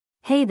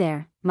Hey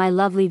there, my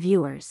lovely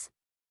viewers.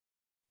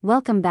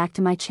 Welcome back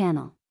to my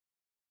channel.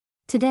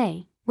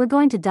 Today, we're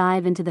going to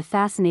dive into the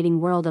fascinating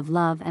world of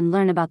love and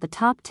learn about the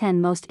top 10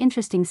 most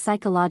interesting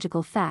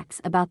psychological facts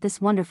about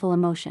this wonderful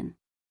emotion.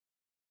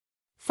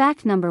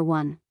 Fact number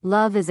 1,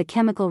 love is a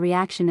chemical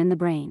reaction in the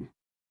brain.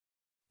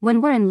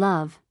 When we're in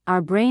love, our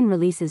brain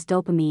releases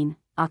dopamine,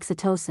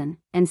 oxytocin,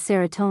 and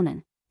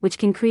serotonin, which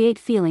can create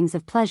feelings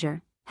of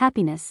pleasure,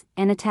 happiness,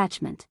 and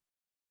attachment.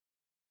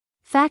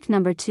 Fact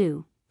number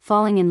 2,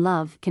 falling in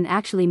love can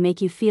actually make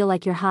you feel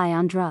like you're high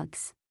on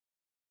drugs.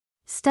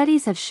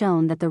 Studies have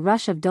shown that the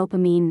rush of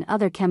dopamine and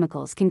other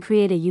chemicals can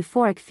create a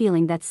euphoric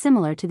feeling that's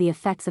similar to the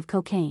effects of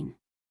cocaine.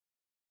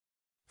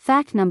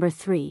 Fact number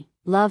 3,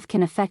 love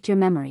can affect your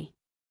memory.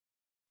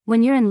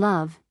 When you're in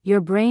love,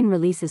 your brain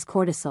releases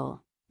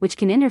cortisol, which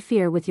can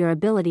interfere with your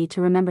ability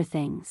to remember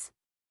things.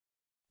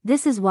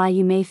 This is why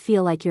you may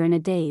feel like you're in a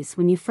daze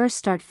when you first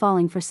start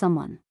falling for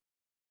someone.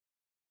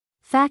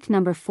 Fact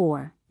number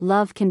 4,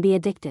 love can be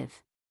addictive.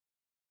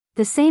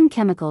 The same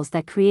chemicals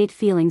that create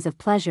feelings of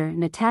pleasure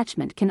and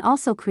attachment can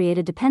also create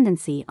a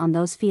dependency on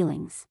those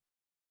feelings.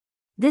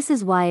 This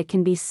is why it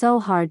can be so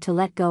hard to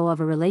let go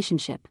of a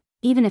relationship,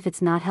 even if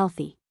it's not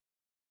healthy.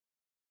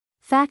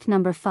 Fact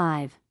number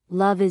 5,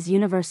 love is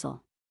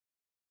universal.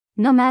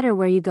 No matter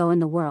where you go in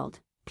the world,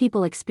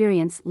 people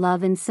experience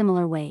love in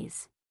similar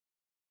ways.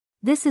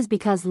 This is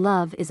because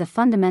love is a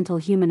fundamental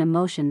human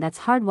emotion that's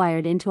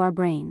hardwired into our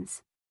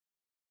brains.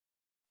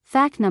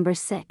 Fact number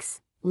 6,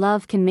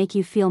 love can make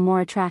you feel more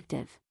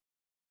attractive.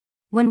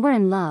 When we're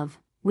in love,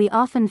 we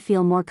often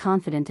feel more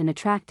confident and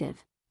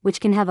attractive, which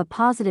can have a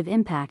positive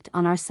impact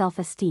on our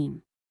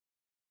self-esteem.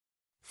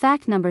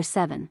 Fact number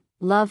 7,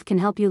 love can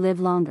help you live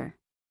longer.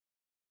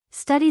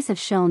 Studies have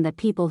shown that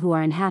people who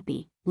are in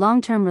happy,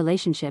 long-term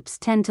relationships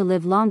tend to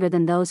live longer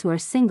than those who are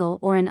single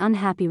or in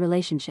unhappy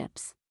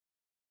relationships.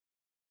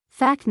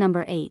 Fact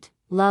number 8,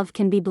 love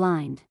can be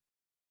blind.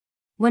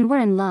 When we're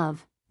in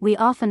love, we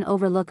often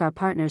overlook our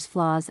partner's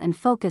flaws and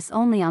focus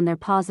only on their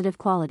positive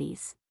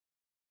qualities.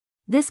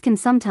 This can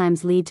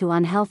sometimes lead to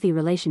unhealthy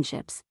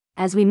relationships,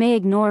 as we may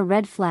ignore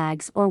red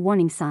flags or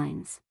warning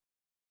signs.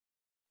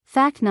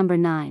 Fact number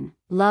 9,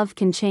 love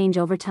can change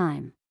over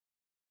time.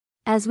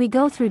 As we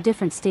go through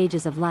different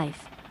stages of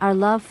life, our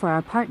love for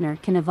our partner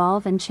can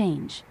evolve and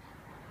change.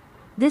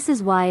 This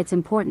is why it's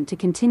important to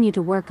continue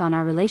to work on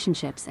our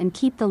relationships and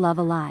keep the love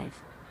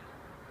alive.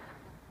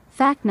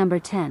 Fact number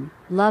 10,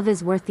 love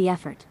is worth the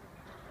effort.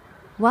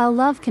 While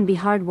love can be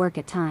hard work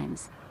at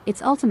times,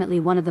 it's ultimately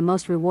one of the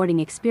most rewarding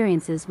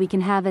experiences we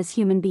can have as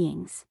human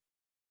beings.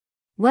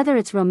 Whether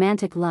it's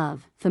romantic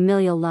love,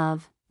 familial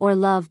love, or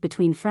love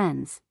between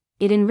friends,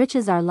 it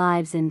enriches our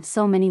lives in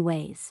so many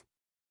ways.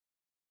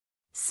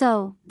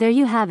 So, there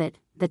you have it,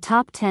 the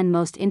top 10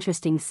 most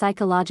interesting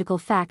psychological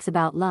facts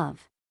about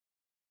love.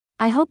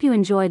 I hope you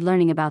enjoyed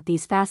learning about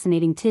these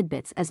fascinating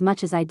tidbits as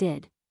much as I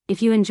did.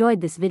 If you enjoyed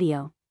this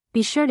video,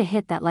 be sure to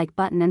hit that like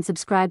button and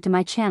subscribe to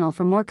my channel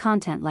for more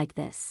content like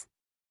this.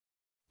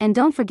 And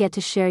don't forget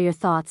to share your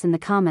thoughts in the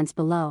comments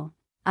below.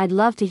 I'd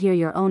love to hear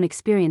your own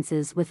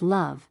experiences with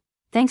love.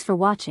 Thanks for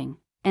watching,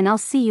 and I'll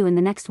see you in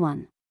the next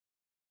one.